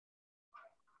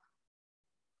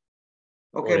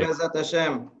Okay, Morning. Bezat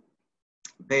Hashem,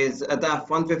 page Adaf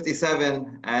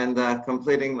 157 and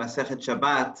completing Masechet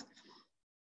Shabbat.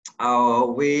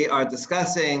 We are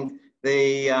discussing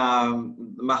the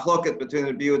machloket between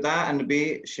the Yehuda and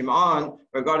the Shimon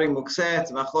regarding Mukseh.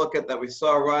 It's a machloket that we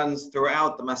saw runs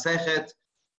throughout the Masechet,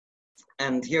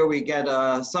 and here we get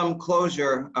some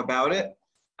closure about it.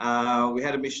 We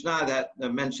had a Mishnah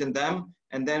that mentioned them,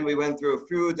 and then we went through a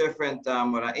few different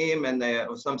Mura'im,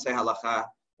 and some say halacha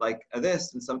like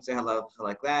this, and some say halacha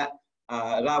like that.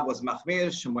 Rab was Machmir,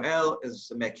 Shmuel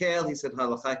is Mekel, he said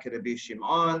halacha Rabbi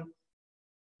Shimon.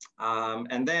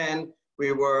 And then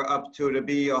we were up to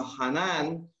Rabbi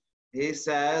Yochanan. He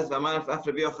says,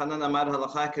 Rabbi Yochanan amar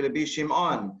halacha Rabbi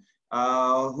Shimon,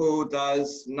 who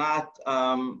does not,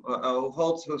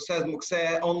 who says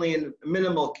Mukseh only in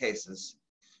minimal cases.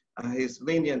 He's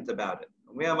lenient about it.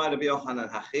 We amar Rabbi Yochanan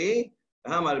hachi,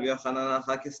 amar Rabbi Yochanan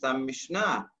hachi kistam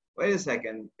Mishnah. Wait a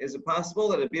second, is it possible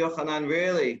that Rabbi Yochanan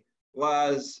really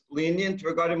was lenient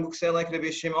regarding Mukseh like Rabbi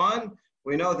Shimon?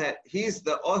 We know that he's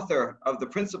the author of the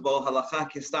principle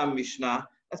Halacha Kistam Mishnah.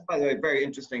 That's, by the way, very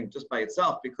interesting just by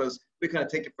itself, because we kind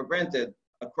of take it for granted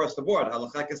across the board.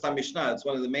 Halacha Kistam Mishnah, it's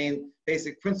one of the main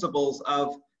basic principles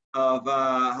of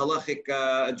halachic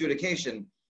adjudication.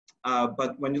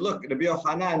 But when you look, Rabbi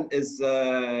Yochanan is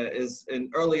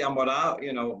an early Amora,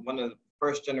 one of the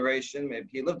first generation. Maybe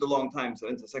he lived a long time, so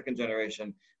into second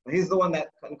generation. But he's the one that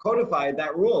codified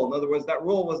that rule. In other words, that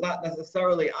rule was not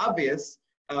necessarily obvious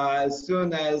as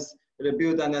soon as Rabbi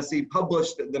Yehuda Nasi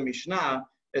published the Mishnah.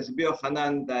 It's Rabbi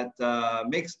Yochanan that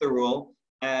makes the rule,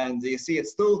 and you see it's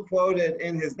still quoted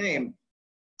in his name.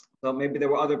 So maybe there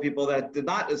were other people that did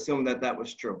not assume that that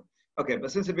was true. Okay,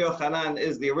 but since Rabbi Yochanan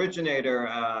is the originator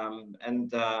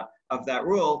of that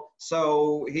rule,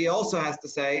 so he also has to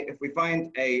say, if we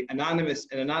find an anonymous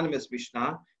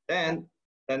Mishnah, then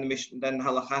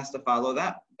halacha has to follow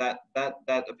that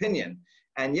opinion.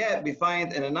 And yet we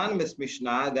find an anonymous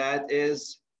Mishnah that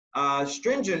is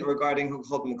stringent regarding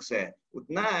Hilchot Mukseh.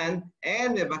 Utnan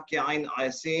and nevaki'ain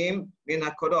asim min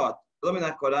hakorot. It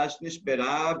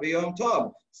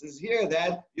says here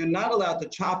that you're not allowed to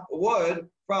chop wood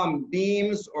from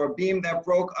beams or beam that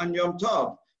broke on Yom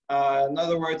Tov. In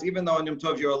other words, even though on Yom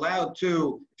Tov you're allowed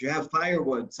to, if you have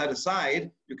firewood set aside,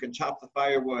 you can chop the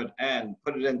firewood and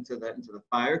put it into the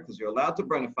fire, because you're allowed to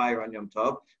burn a fire on Yom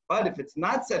Tov. But if it's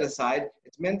not set aside,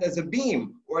 it's meant as a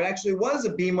beam, or it actually was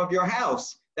a beam of your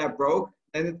house that broke,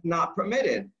 then it's not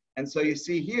permitted. And so you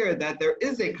see here that there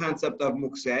is a concept of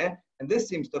Mukseh, and this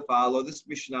seems to follow, this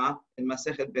Mishnah in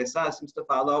Masechet Besah seems to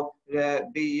follow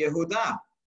Rabbi Yehuda.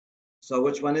 So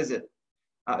which one is it?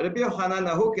 Rabbi Yochanan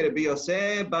Nahuki Rabbi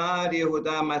Yosef Bar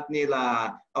Yehuda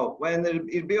Matnila. Oh, when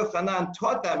Rabbi Yochanan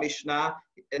taught that Mishnah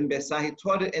in Besah, he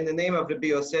taught it in the name of Rabbi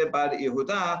Yosef Bar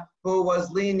Yehuda, who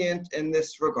was lenient in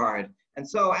this regard. And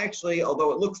so actually,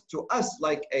 although it looks to us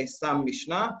like a Stam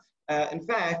Mishnah, in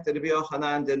fact, Rabbi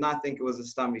Yochanan did not think it was a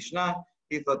Stam Mishnah.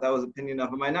 He thought that was the opinion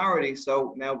of a minority.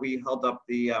 So now we held up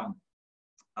the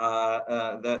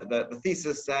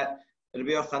thesis that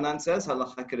Rabbi Yochanan says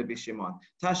halacha Rabbi Shimon.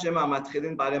 Tashema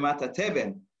matchilin baremat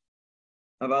hateben,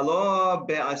 avalo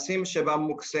be'asim sheba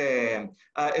mukseh.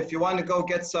 If you want to go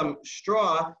get some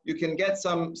straw, you can get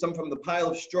some from the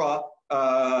pile of straw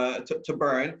to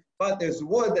burn. But there's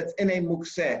wood that's in a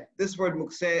mukseh. This word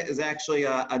mukseh is actually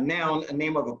a noun, a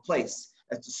name of a place.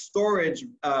 It's a storage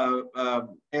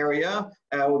area.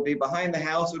 Would be behind the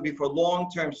house. Would be for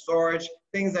long-term storage,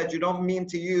 things that you don't mean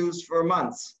to use for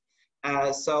months.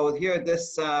 So here,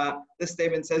 this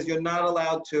statement says you're not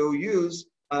allowed to use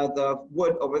the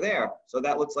wood over there. So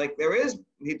that looks like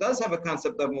he does have a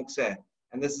concept of mukseh,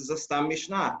 and this is a stam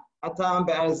mishnah.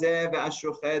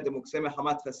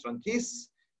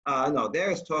 No,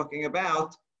 there is talking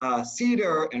about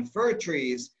cedar and fir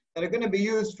trees that are going to be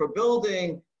used for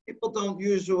building. People don't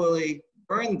usually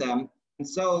burn them, and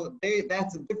so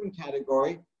that's a different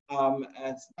category.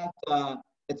 It's not.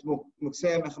 It's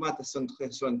mukseh mechamat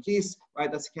kis,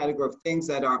 right? That's a category of things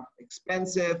that are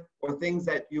expensive or things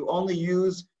that you only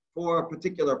use for a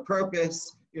particular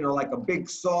purpose, like a big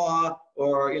saw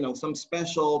or, some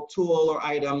special tool or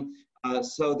item.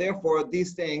 So therefore,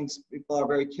 these things people are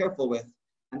very careful with.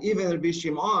 And even Rabbi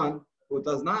Shimon, who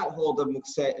does not hold a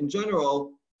mukseh in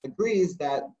general, agrees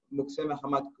that mukseh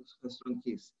mechamat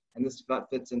kis, and this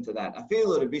fits into that.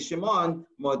 Afilu Rabbi Shimon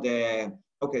modeh.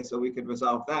 Okay, so we could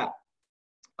resolve that.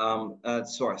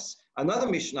 Source. Another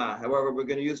Mishnah, however, we're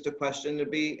going to use to question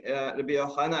Rabbi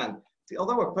Yochanan. See,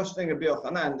 although we're questioning Rabbi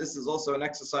Yochanan, this is also an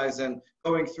exercise in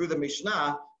going through the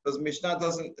Mishnah because Mishnah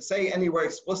doesn't say anywhere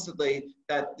explicitly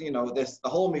that, the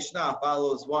whole Mishnah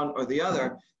follows one or the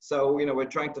other. So, we're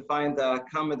trying to find a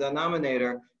common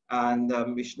denominator, and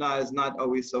Mishnah is not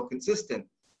always so consistent.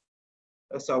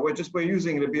 So we're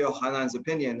using Rabbi Yochanan's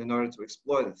opinion in order to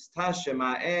explore this.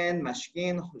 Tashema'en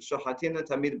mashkin shochatina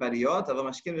tamid bariot, ava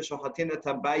mashkin v'shochatina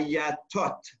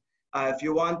tabayatot. If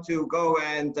you want to go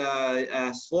and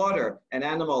slaughter an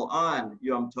animal on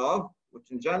Yom Tov,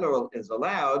 which in general is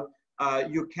allowed,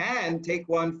 you can take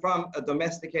one from a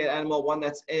domesticated animal, one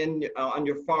that's on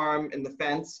your farm in the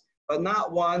fence, but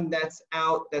not one that's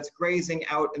grazing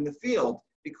out in the field,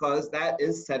 because that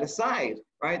is set aside,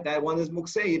 right? That one is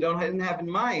mukseh. You didn't have in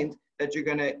mind that you're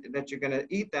gonna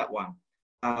eat that one.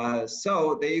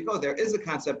 So there you go. There is a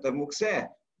concept of mukseh,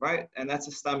 right? And that's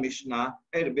a stam mishnah.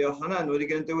 Hey, Rabbi Yochanan, what are you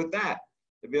gonna do with that?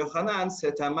 Rabbi Yochanan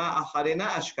said, "Tama acharina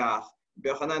ashkach." Rabbi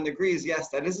Yochanan agrees. Yes,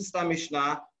 that is a stam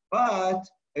mishnah, but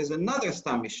there's another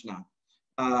stam mishnah,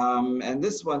 and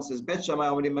this one says, "Bet Shammai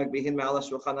omrim magbihin me'al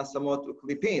shulchan asamot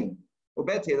uklipin,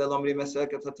 ubet Hillel omrim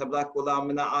meseket hatabla kula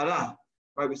mina'ara."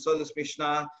 Right, we saw this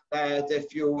Mishnah that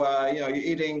if you're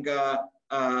eating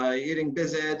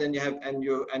bizet and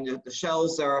the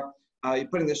shells are you're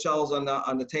putting the shells on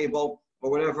the table, or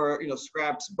whatever,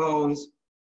 scraps, bones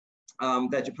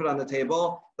that you put on the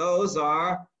table, those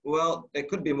are, they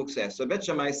could be mukseh. So Bet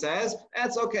Shammai says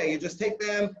that's okay. You just take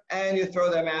them and you throw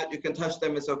them out. You can touch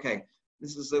them. It's okay.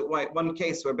 This is one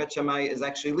case where Bet Shammai is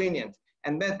actually lenient.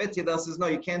 And Bet Hillel says, no,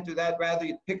 you can't do that. Rather,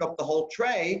 you pick up the whole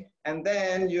tray and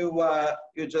then you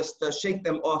just shake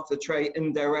them off the tray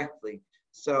indirectly.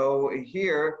 So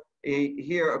here,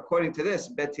 according to this,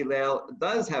 Bet Hillel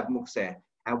does have mukseh.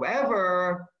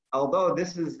 However, although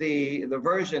this is the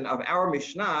version of our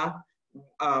Mishnah,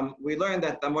 we learned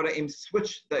that the Amoraim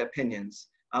switched the opinions.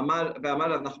 Amar v'amar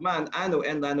Nachman, anu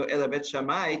en lanu ela Bet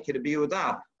Shammai k'Rabbi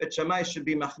Yehuda. Bet Shammai should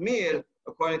be machmir,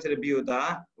 according to the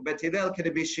Yehuda, Bet Hillel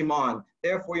could be Shimon.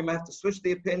 Therefore, you might have to switch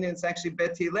the opinion. It's actually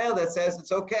Bet Hillel that says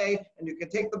it's okay, and you can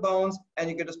take the bones and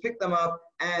you can just pick them up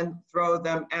and throw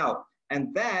them out.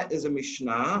 And that is a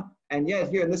Mishnah. And yet,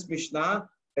 here in this Mishnah,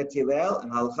 Bet Hillel,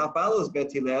 and Halakha follows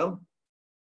Bet Hillel,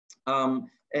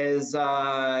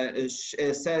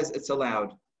 says it's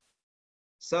allowed.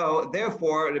 So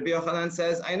therefore, Rabbi Yochanan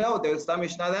says, I know there's the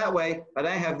Mishnah that way, but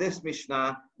I have this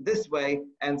Mishnah this way.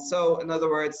 And so, in other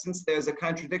words, since there's a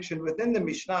contradiction within the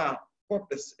Mishnah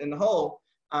corpus in the whole,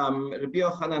 Rabbi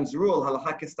Yochanan's rule,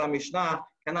 Halakha Kista Mishnah,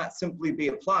 cannot simply be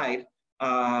applied,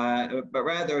 but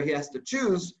rather he has to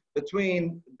choose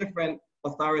between different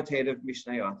authoritative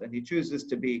Mishnayot, and he chooses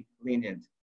to be lenient.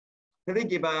 Okay,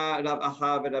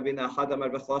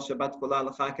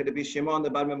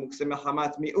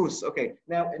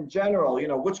 now in general,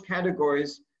 which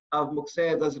categories of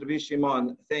mukseh does Rabbi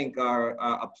Shimon think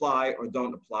apply or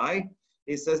don't apply?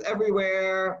 He says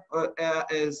everywhere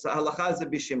is halakha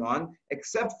Rabbi Shimon,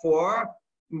 except for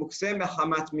mukseh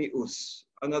mechamat mi'us.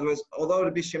 In other words, although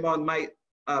Rabbi Shimon might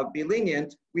be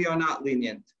lenient, we are not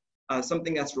lenient.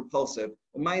 Something that's repulsive.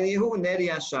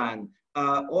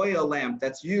 Oil lamp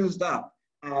that's used up,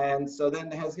 and so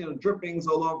then it has drippings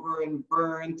all over and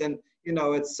burnt, and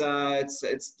it's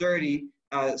dirty.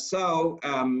 So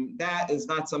that is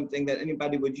not something that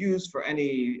anybody would use for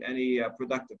any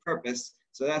productive purpose.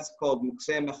 So that's called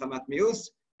mukseh mechamat mius,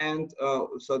 and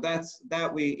so that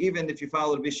we, even if you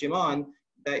follow Rabbi Shimon,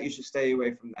 that you should stay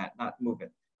away from that, not move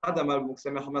it.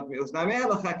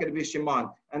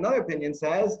 Another opinion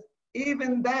says,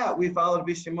 even that we follow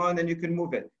Rabbi Shimon, and you can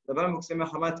move it. Not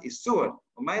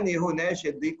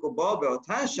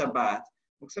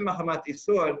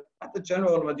the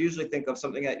general one would usually think of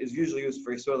something that is usually used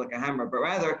for Isur, like a hammer, but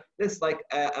rather this like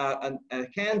a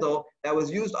candle that was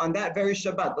used on that very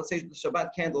Shabbat. Let's say the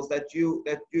Shabbat candles that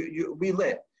we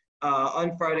lit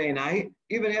on Friday night.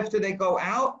 Even after they go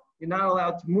out, you're not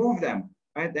allowed to move them.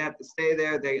 Right? They have to stay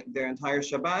there their entire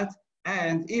Shabbat.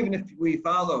 And even if we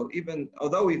follow,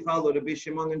 although we follow Rabbi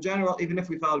Shimon in general, in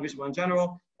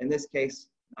this case,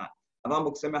 not. Rabbi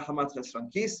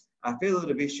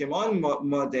Shimon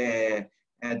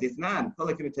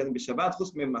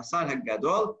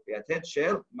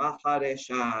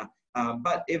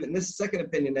but even this second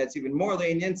opinion that's even more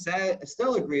lenient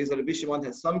still agrees that Rabbi Shimon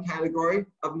has some category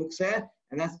of mukseh,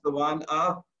 and that's the one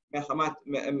of that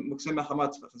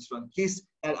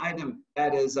item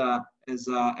that is a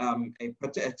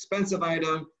expensive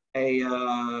item, a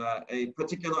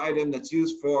particular item that's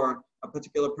used for a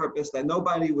particular purpose that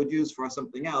nobody would use for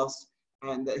something else,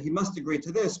 and he must agree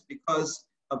to this because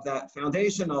of that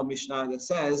foundational Mishnah that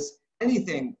says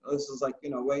anything. This is like the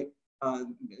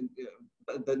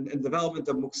development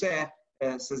of mukseh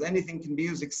says anything can be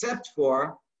used except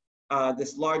for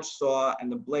this large saw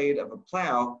and the blade of a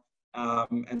plow.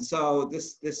 And so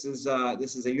this is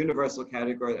a universal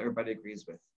category that everybody agrees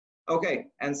with. Okay,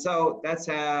 and so that's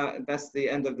the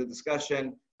end of the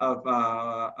discussion of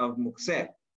mukseh.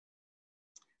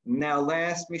 Now,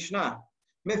 last Mishnah.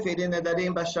 Mefidin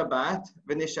nedarim b'Shabbat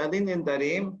v'nishalin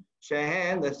nedarim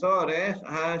shehen lesorech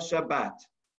haShabbat.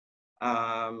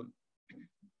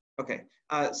 Okay,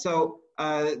 so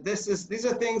these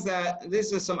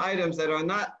are some items that are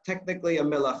not technically a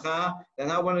milacha. They're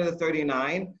not one of the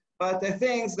 39, but they're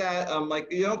things that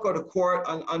like you don't go to court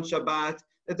on Shabbat.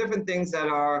 They're different things that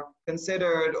are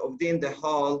considered ovdin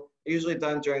dehol, usually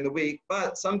done during the week,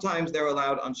 but sometimes they're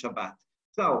allowed on Shabbat.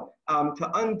 So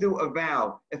to undo a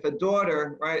vow, if a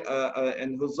daughter, right,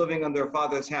 and who's living under her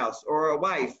father's house, or a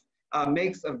wife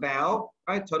makes a vow,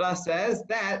 right, Torah says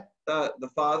that the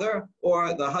father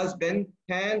or the husband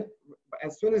can,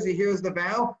 as soon as he hears the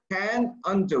vow, can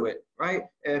undo it, right?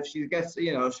 If she gets,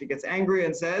 she gets angry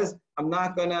and says, I'm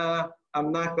not gonna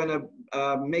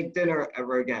make dinner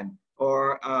ever again,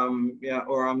 or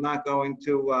or I'm not going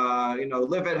to,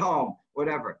 live at home,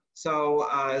 whatever. So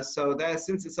that,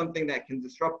 since it's something that can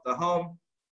disrupt the home,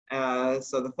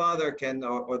 so the father can,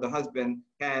 or the husband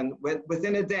can,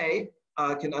 within a day,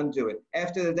 can undo it.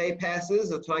 After the day passes,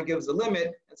 the Torah gives a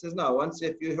limit and says, no, once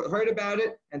if you heard about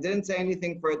it and didn't say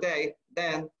anything for a day,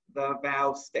 then the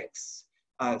vow sticks.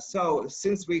 So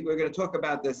since we're going to talk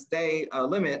about this day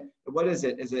limit, what is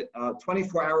it? Is it a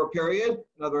 24-hour period?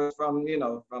 In other words, from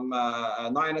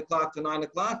 9 o'clock to 9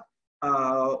 o'clock?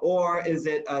 Or is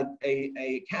it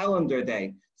a calendar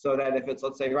day? So that if it's,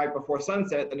 let's say, right before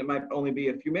sunset, then it might only be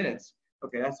a few minutes.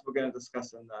 Okay, that's what we're going to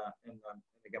discuss in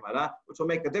the Gemara, which will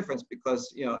make a difference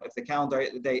because, if the calendar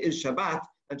day is Shabbat,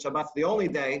 then Shabbat's the only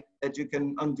day that you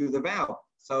can undo the vow.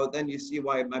 So then you see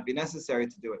why it might be necessary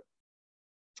to do it.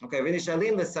 Okay, this is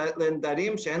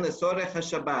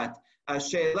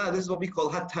what we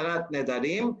call hatarat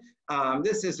nedarim.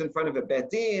 This is in front of a bet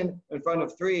din, in front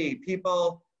of 3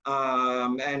 people.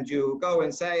 And you go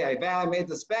and say, I made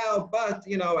this vow, but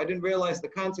I didn't realize the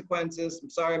consequences. I'm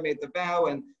sorry, I made the vow,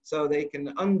 and so they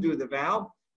can undo the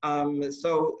vow.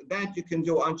 So that you can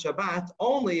do on Shabbat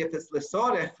only if it's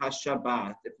lesorech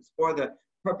haShabbat, if it's for the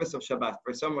purpose of Shabbat. For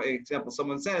example,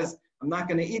 someone says, I'm not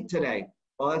going to eat today.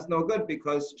 Well, that's no good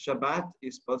because Shabbat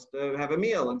is supposed to have a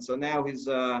meal, and so now he's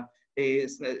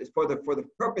for the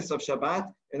purpose of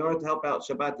Shabbat, in order to help out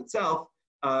Shabbat itself,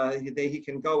 he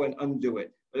can go and undo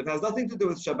it. But if it has nothing to do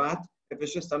with Shabbat, if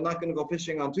it's just I'm not going to go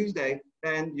fishing on Tuesday,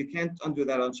 then you can't undo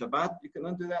that on Shabbat. You can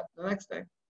undo that the next day.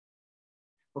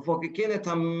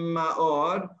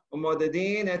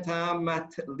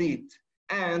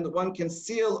 And one can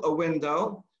seal a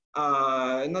window.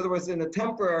 In other words, in a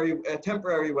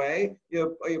temporary way,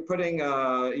 you're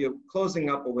closing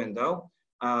up a window.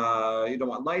 You don't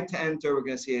want light to enter. We're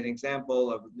going to see an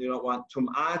example of you don't want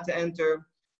tum'ah to enter.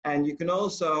 And you can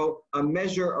also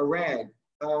measure a rag.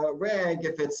 A rag,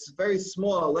 if it's very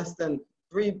small, less than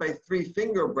 3 by 3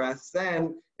 finger breadths,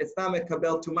 then it's not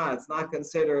mekabel tumah. It's not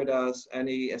considered it's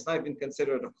not even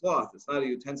considered a cloth. It's not a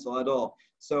utensil at all.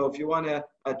 So if you want to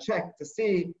check to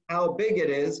see how big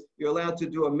it is, you're allowed to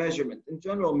do a measurement. In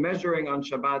general, measuring on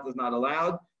Shabbat is not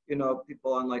allowed.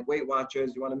 People on like Weight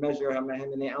Watchers, you want to measure how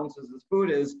many ounces this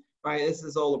food is, right? This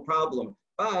is all a problem.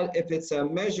 But if it's a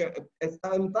measure, it's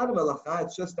not a malacha,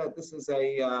 it's just that this is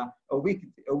a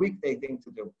weekday thing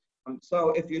to do.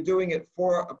 So if you're doing it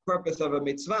for a purpose of a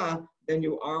mitzvah, then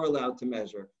you are allowed to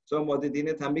measure. So let's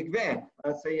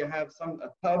say you have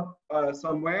a tub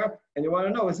somewhere, and you want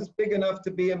to know, is this big enough to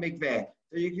be a mikveh?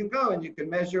 So you can go and you can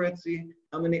measure it, see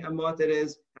how many amot it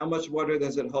is, how much water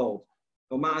does it hold.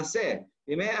 And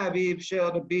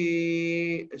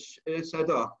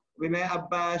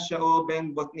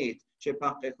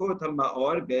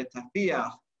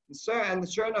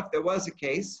sure enough, there was a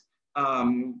case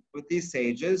with these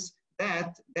sages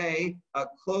that they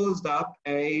closed up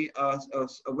a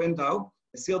window,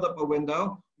 sealed up a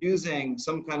window using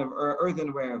some kind of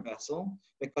earthenware vessel.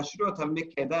 And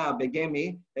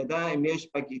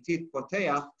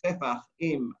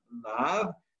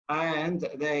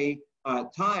they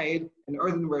tied an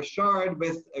earthenware shard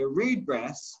with a reed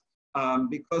grass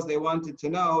because they wanted to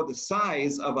know the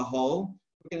size of a hole.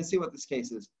 We're going to see what this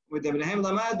case is. And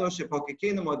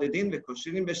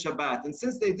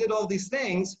since they did all these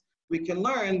things, we can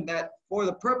learn that for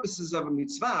the purposes of a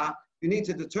mitzvah, you need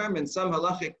to determine some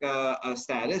halachic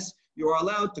status. You are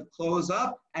allowed to close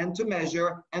up and to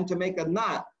measure and to make a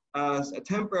knot, a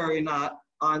temporary knot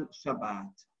on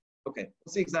Shabbat. Okay,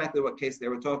 we'll see exactly what case they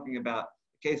were talking about.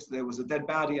 The case there was a dead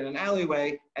body in an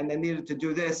alleyway, and they needed to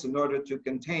do this in order to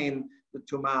contain the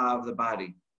tumah of the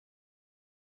body.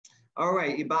 All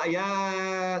right.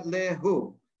 Ibaya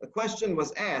lehu. The question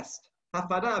was asked.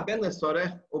 Hafara ben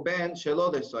lesorech uben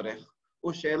shelo lesorech.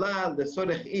 Ushela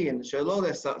lesorech in shelo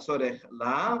lesorech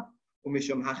la.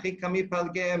 Umishum hachi kami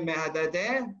palge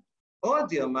mehadadeh. Or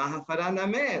dilma hafara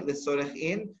name lesorech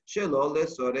in shelo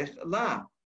lesorech la.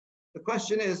 The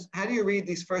question is, how do you read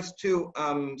these first two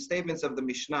statements of the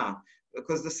Mishnah?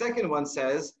 Because the second one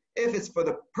says, if it's for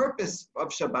the purpose of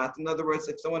Shabbat, in other words,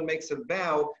 if someone makes a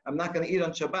vow, I'm not going to eat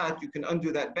on Shabbat, you can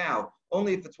undo that vow.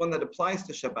 Only if it's one that applies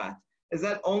to Shabbat. Is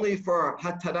that only for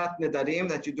Hatarat Nedarim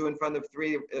that you do in front of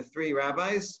three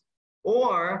rabbis?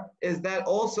 Or is that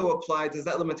also applied, does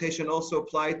that limitation also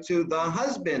apply to the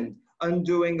husband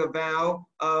undoing a vow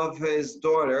of his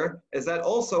daughter? Is that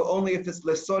also only if it's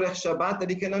Lesorech Shabbat that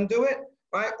he can undo it,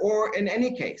 right? Or in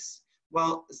any case?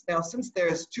 Well, now since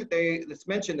there's it's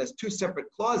mentioned as two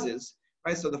separate clauses,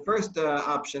 right? So the first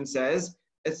option says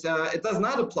it does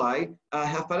not apply.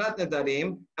 Hafarat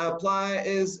nedarim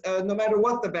is no matter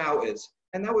what the vow is,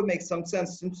 and that would make some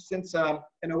sense since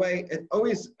in a way you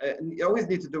always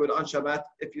need to do it on Shabbat.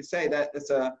 If you say that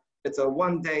it's a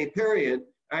 1 day period,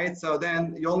 right? So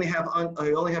then you only have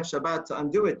Shabbat to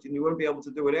undo it, and you wouldn't be able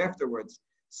to do it afterwards.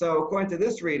 So according to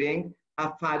this reading,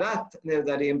 Hafarat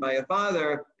nedarim by a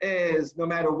father is no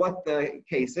matter what the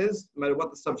case is, no matter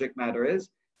what the subject matter is,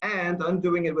 and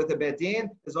undoing it with a bet din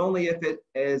is only if it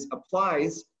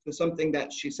applies to something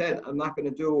that she said, I'm not going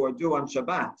to do or do on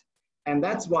Shabbat. And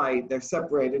that's why they're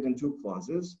separated in two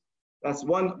clauses. That's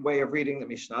one way of reading the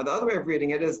Mishnah. The other way of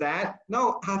reading it is that,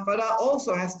 no, Hafara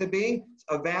also has to be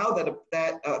a vow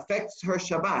that affects her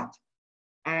Shabbat.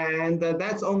 And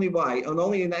that's only why. And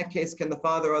only in that case can the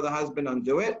father or the husband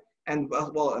undo it. And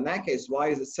well, in that case, why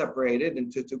is it separated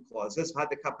into two clauses?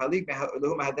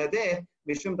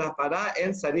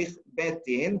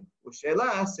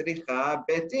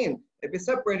 It'd be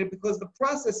separated because the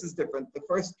process is different. The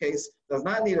first case does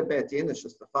not need a bet din, it's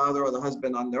just the father or the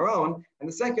husband on their own. And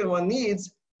the second one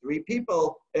needs 3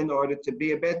 people in order to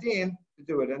be a bet din to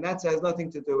do it. And that has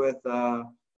nothing to do with the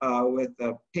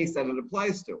case that it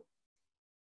applies to.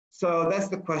 So that's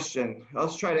the question.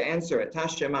 Let's try to answer it.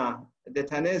 Tashema. So there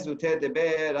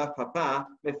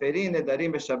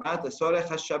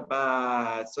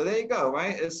you go,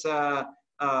 right? It's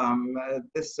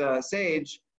this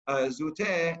sage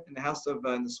Zuteh in the house of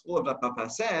in the school of Rav Papa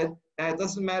said that it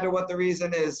doesn't matter what the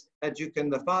reason is, that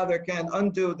the father can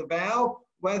undo the vow,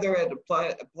 whether it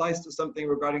applies to something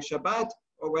regarding Shabbat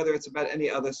or whether it's about any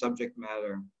other subject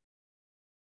matter.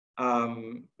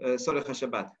 Sorech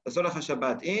HaShabbat. The Sorech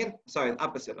HaShabbat sorry,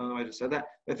 opposite. I don't know why I just said that.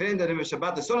 The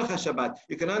Sorech HaShabbat.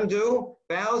 You can undo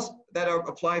vows that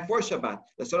apply for Shabbat.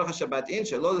 The Sorech HaShabbat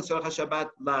Shelo the Sorech HaShabbat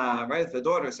La. Right? If the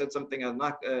daughter said something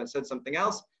said something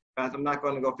else, I'm not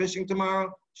going to go fishing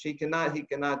tomorrow, he cannot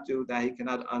do that. He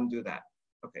cannot undo that.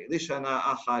 Okay. Lishana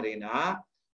Acharina.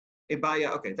 Ibaya.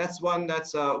 Okay, that's one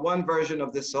version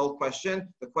of this whole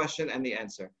question, the question and the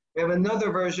answer. We have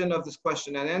another version of this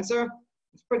question and answer.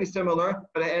 It's pretty similar,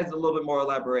 but it adds a little bit more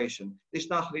elaboration. The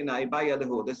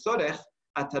sorech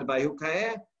atarbayu,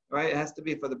 right? It has to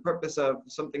be for the purpose of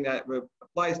something that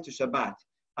applies to Shabbat.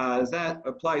 Does that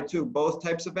apply to both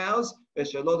types of vows? And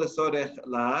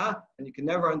you can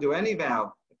never undo any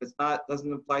vow if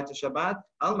doesn't apply to Shabbat.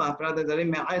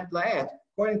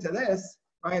 According to this,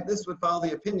 right, this would follow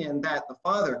the opinion that the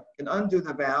father can undo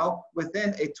the vow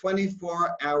within a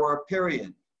 24-hour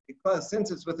period. Because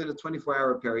since it's within a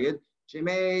 24-hour period, she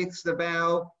makes the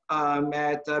vow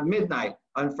at midnight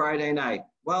on Friday night.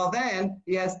 Well, then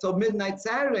he has till midnight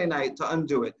Saturday night to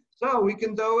undo it. So we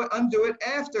can undo it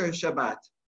after Shabbat.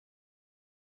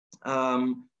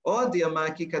 Or the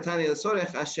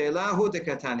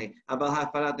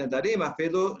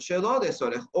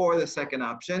second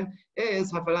option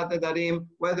is hafarat nedarim,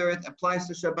 whether it applies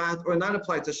to Shabbat or not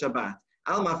apply to Shabbat.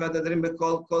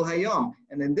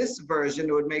 And in this version,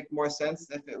 it would make more sense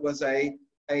if it was a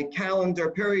calendar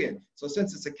period. So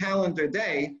since it's a calendar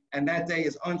day, and that day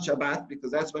is on Shabbat,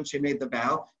 because that's when she made the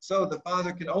vow, so the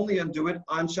father can only undo it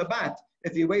on Shabbat.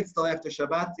 If he waits till after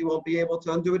Shabbat, he won't be able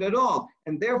to undo it at all.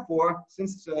 And therefore,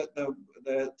 since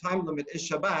the time limit is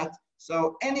Shabbat,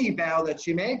 so any vow that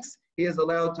she makes, he is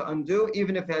allowed to undo,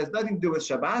 even if it has nothing to do with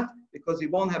Shabbat, because he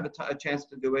won't have a chance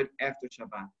to do it after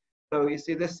Shabbat. So you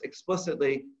see, this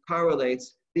explicitly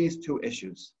correlates these two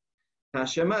issues. Okay,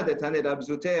 same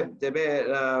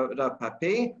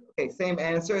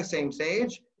answer, same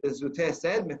sage. The Zuteh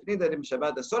said,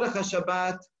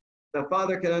 the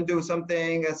father can undo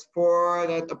something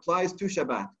that applies to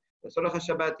Shabbat. But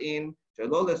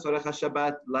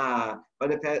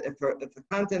if the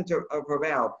content of her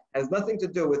vow has nothing to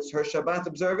do with her Shabbat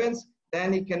observance,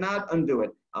 then he cannot undo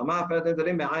it.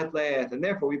 And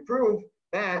therefore we prove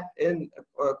that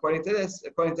according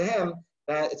to him,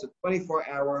 that it's a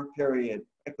 24-hour period,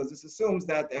 because this assumes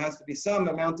that there has to be some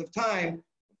amount of time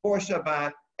before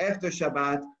Shabbat, after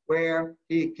Shabbat, where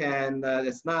he can,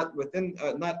 it's not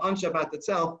not on Shabbat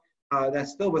itself,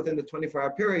 that's still within the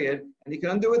 24-hour period, and he can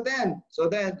undo it then. So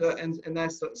then, and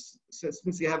that's,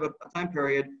 since you have a time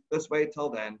period, let's wait till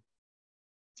then.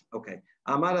 Okay.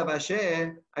 Amar Rav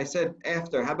Asher, I said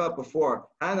after. How about before?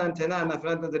 We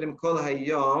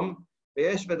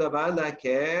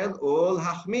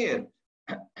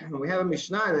have a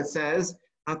Mishnah that says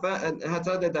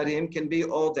Hatat Nedarim can be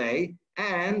all day,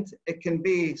 and it can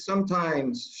be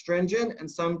sometimes stringent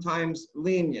and sometimes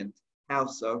lenient. How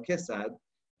so? Kesad.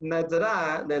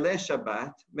 Nadra lele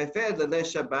Shabbat, mefed lele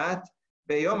Shabbat,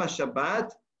 beyom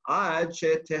Shabbat, ad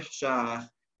shetechshach.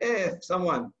 If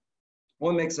someone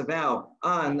makes a vow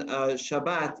on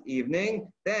Shabbat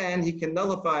evening, then he can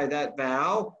nullify that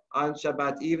vow on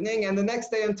Shabbat evening and the next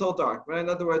day until dark. Right? In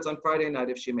other words, on Friday night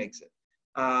if she makes it.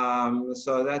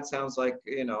 So that sounds like,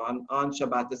 on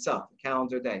Shabbat itself, the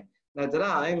calendar day. But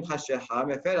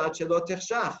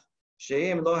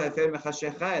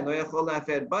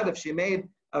if she made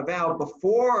a vow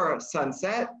before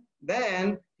sunset,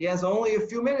 then he has only a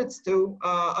few minutes to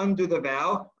undo the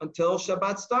vow until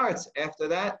Shabbat starts. After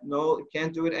that, no, he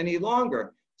can't do it any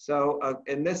longer. So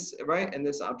in this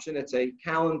option, it's a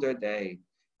calendar day.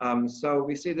 So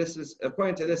we see this is,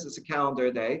 according to this, it's a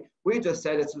calendar day. We just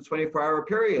said it's a 24-hour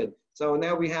period. So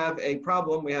now we have a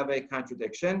problem, we have a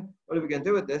contradiction. What are we going to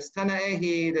do with this?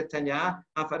 Tana'ehi de Tanya,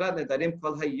 hafarat nedarim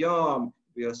kol hayom.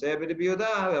 Actually,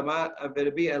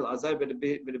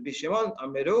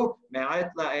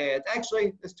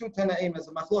 there's two Tanaim, as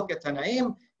a machloket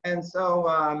Tanaim, and so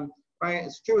right,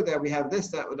 it's true that we have this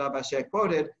that Rav Asher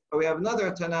quoted, but we have another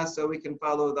Tana, so we can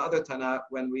follow the other Tana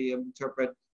when we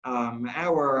interpret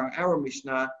our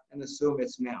Mishnah and assume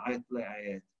it's me'ayet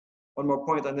le'ayet. One more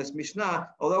point on this Mishnah,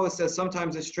 although it says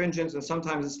sometimes it's stringent and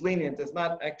sometimes it's lenient, it's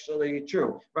not actually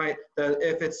true, right?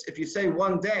 If you say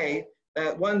one day,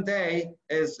 that one day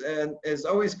is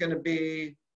always going to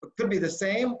be, could be the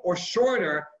same or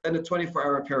shorter than the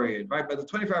 24-hour period, right? But the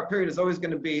 24-hour period is always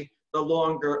going to be the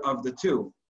longer of the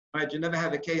two, right? You never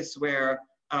have a case where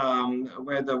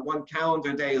the one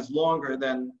calendar day is longer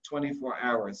than 24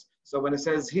 hours. So when it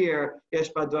says here, it's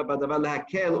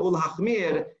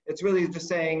really just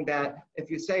saying that if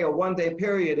you say a one-day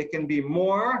period, it can be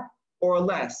more or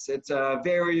less. It's a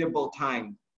variable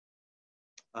time.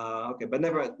 Okay, but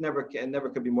never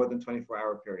could be more than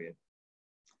 24-hour period.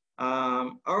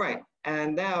 All right,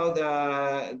 and now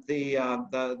the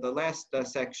last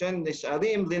section,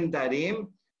 Nishalim Lindarim,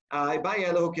 not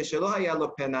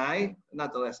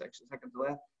the last section, second to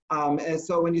last. And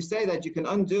so when you say that you can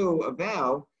undo a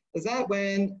vow, is that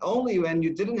only when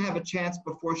you didn't have a chance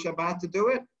before Shabbat to do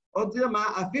it? Or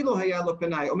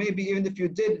maybe even if you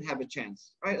did have a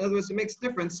chance, right? In other words, it makes a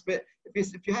difference. But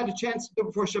if you had a chance to do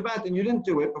it before Shabbat and you didn't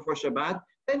do it before Shabbat,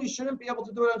 then you shouldn't be able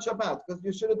to do it on Shabbat because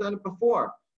you should have done it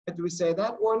before. And do we say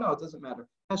that or no? It doesn't matter.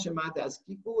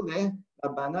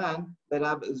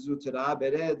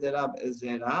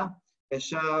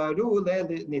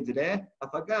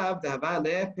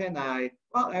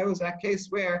 Well, there was that case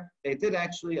where they did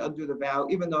actually undo the vow,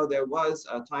 even though there was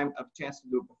a chance to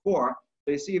do it before.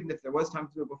 So you see, even if there was time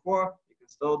to do it before, you can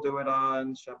still do it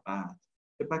on Shabbat.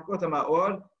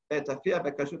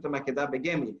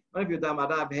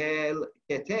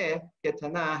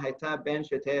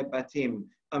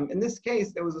 In this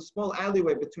case, there was a small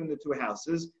alleyway between the two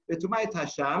houses,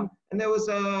 and there was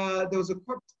a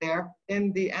corpse there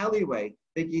in the alleyway.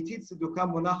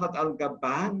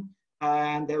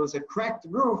 And there was a cracked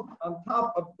roof on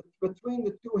top of between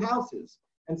the two houses.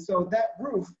 And so that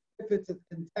roof, if it's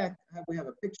intact, we have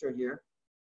a picture here.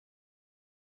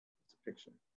 It's a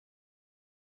picture.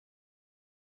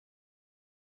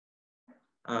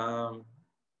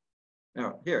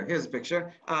 Here's a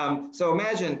picture. So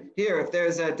imagine here, if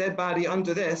there's a dead body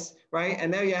under this, right?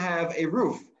 And there you have a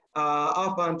roof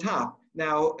up on top.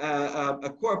 Now, a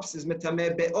corpse is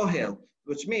mitameh be'ohel,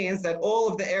 which means that all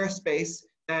of the airspace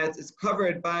that is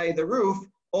covered by the roof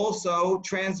also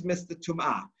transmits the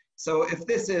tum'ah. So if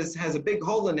this has a big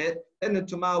hole in it, then the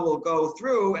tum'ah will go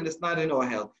through and it's not an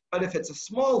ohel. But if it's a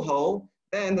small hole,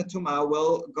 then the tum'ah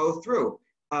will go through,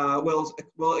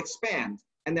 will expand.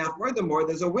 And now furthermore,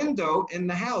 there's a window in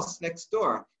the house next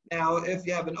door. Now, if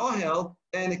you have an ohel,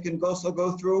 then it can also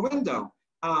go through a window.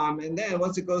 And then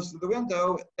once it goes through the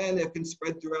window, then it can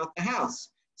spread throughout the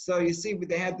house. So you see,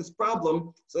 they had this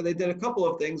problem. So they did a couple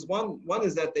of things. One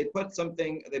is that they put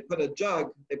a jug,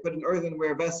 they put an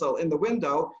earthenware vessel in the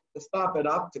window to stop it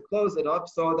up, to close it up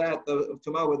so that the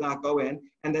tumah would not go in.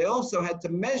 And they also had to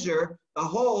measure the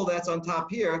hole that's on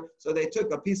top here. So they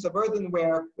took a piece of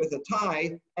earthenware with a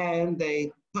tie and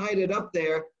they tied it up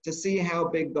there to see how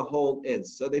big the hole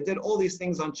is. So they did all these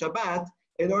things on Shabbat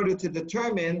in order to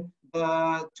determine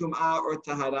the tum'ah or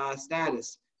tahara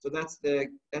status. So that's the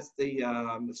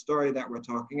story that we're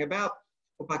talking about.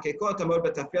 And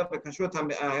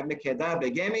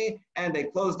they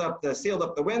sealed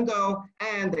up the window,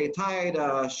 and they tied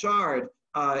a shard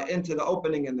into the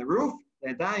opening in the roof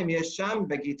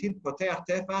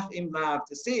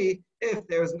to see if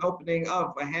there's an opening of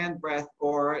a handbreadth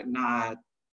or not.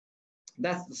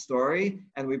 That's the story,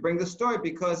 and we bring the story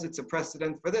because it's a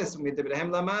precedent for this. We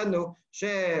learn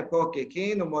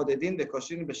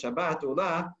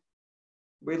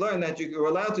that you're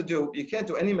allowed to do, you can't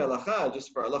do any melacha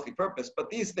just for a halachic purpose, but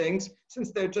these things,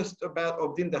 since they're just about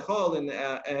obdin dechol in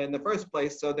the first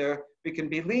place, so we can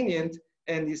be lenient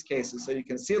in these cases. So you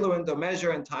can seal a window,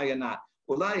 measure, and tie a knot.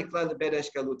 Okay,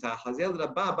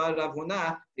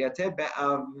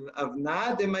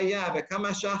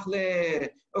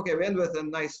 we end with a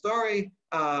nice story.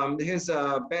 Here's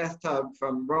a bathtub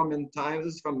from Roman times.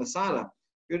 This is from Masada.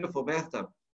 Beautiful bathtub.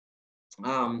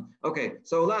 Okay,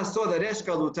 so last saw that Resh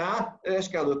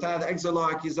Galuta, the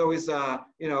exarch, he's always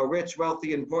rich,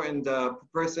 wealthy, important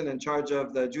person in charge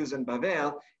of the Jews in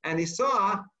Bavel, and he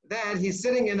saw that he's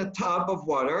sitting in a tub of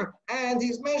water and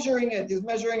he's measuring it. He's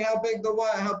measuring how big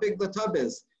the tub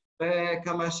is. Okay,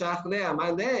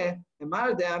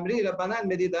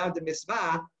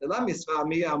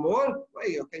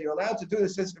 you're allowed to do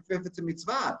this if it's a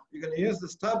mitzvah. You're going to use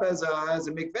this tub as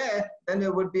a mikveh, then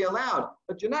it would be allowed.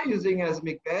 But you're not using it as a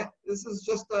mikveh. This is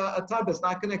just a tub. It's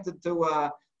not connected to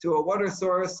a water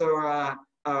source or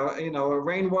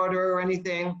rainwater or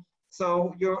anything.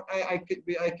 So I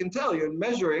can tell you're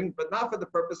measuring, but not for the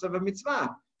purpose of a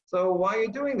mitzvah. So why are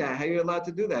you doing that? How are you allowed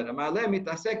to do that?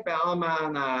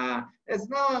 It's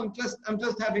no, I'm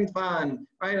just having fun,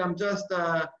 right? I'm just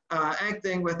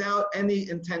acting without any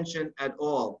intention at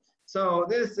all. So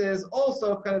this is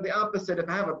also kind of the opposite. If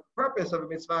I have a purpose of a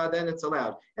mitzvah, then it's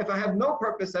allowed. If I have no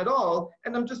purpose at all,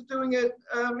 and I'm just doing it,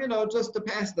 just to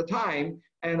pass the time,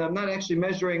 and I'm not actually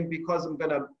measuring because I'm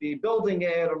going to be building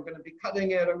it, or I'm going to be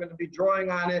cutting it, or I'm going to be drawing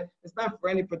on it. It's not for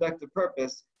any productive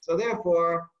purpose. So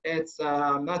therefore, it's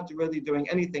not really doing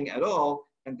anything at all,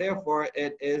 and therefore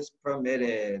it is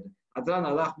permitted. Adran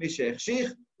alach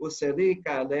mishechshich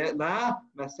uselika la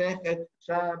masechet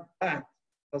Shabbat.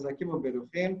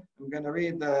 I'm going to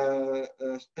read the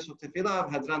special tefillah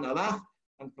of Hadran Alach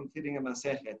and completing a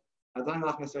masechet. Hadran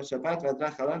Alach Masechet Shabbat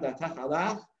v'Hadrach Halan v'Atach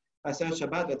Alach Masechet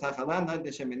Shabbat v'Atach Halan Nad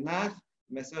Sheminach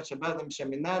Masechet Shabbat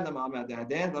Sheminach L'Ma'amad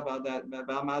De'aden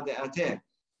L'Ma'amad De'ateh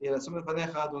ירצו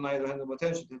מפניך אדוני אלוהינו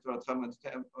בותנו שתתורתך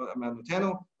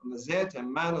אמנותנו ומזה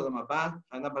תאמנו למבא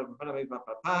חיינה בר פפא למי בר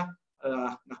פפא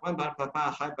נחמן בר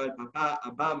פפא חי בר פפא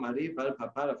אבא מרי בר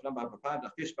פפא רפלם בר פפא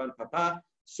לחיש בר פפא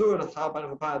סור לך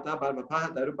בר פפא אתה בר פפא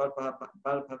דרו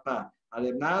בר פפא על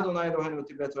אמנה אדוני אלוהינו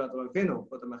ותבלה תורת אבינו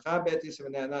ותמך בית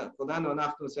ישראל כולנו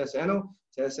אנחנו ששנו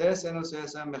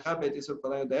מך בית ישראל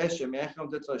כולנו דאש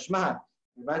שמאחם תצא שמע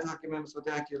מבית חכמים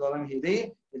מצוותיה כי לעולם הידי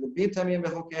ולבי תמים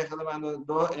בחוקיך למענו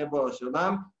לא אבוא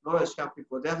שלום לא אשכח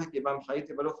פקודיך כי בם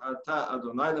חייתי ברוך אתה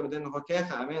אדוני למדנו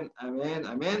חוקיך אמן אמן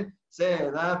אמן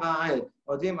סלע ועד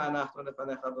מודים אנחנו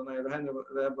לפניך אדוני אלוהינו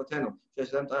ואבותינו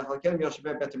ששמת חלקנו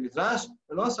מיושבי בית המדרש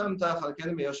ולא שמת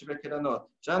חלקנו מיושבי כלנות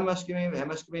שאנו משכימים והם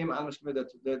משכימים אנו משכימים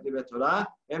דברי תורה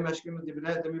והם משכימים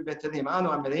דברי בית הדין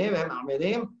אנו עמלים והם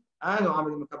עמלים אנו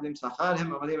עמלים מקבלים שכר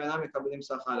הם עמלים אינם מקבלים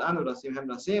שכר אנו רסים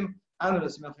הם רסים אנו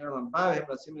רסים אחרי למפה והם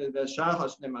רסים לדבר שחר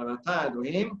שניהם אתה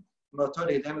אלוהים מאותו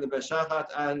לידיהם לדבר שחר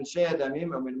אנשי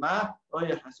הדמים ומלמה לא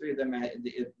יחסו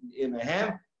ימיהם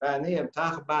ואני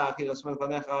אמתח בה אחי רסמו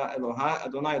לפניך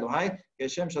אדוני אלוהי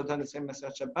כשם שאתה נסיים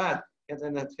מסכת שבת כדי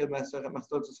נתחיל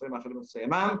מסכות ספרים אחרים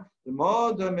לסיימם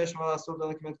ללמוד ומשמע לעשות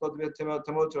לנו כמעט כל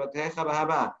תלמוד תורתך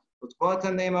בהבא ותקוות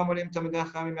הנעים אמורים תלמידי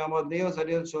חכמים יעמוד לי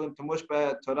וזריז שולם תמוש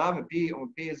בתורה מפי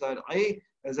ומפי זרעי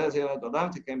וזה זירת עולם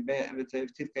תתקיים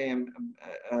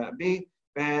בי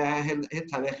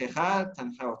והתהלכך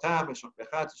תנחה אותה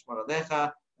ושוכבך תשמור עליך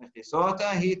וכיסו אותה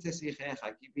היא תשיחך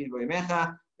כי בי לא ימיך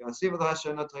ויוסיף לך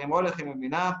שונות רעים הולכים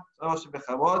ומינה צורך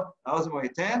שבכבוד לעוז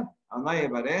מויתן על מה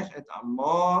יברך את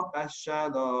עמו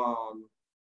בשלום.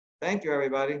 Thank you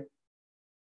everybody.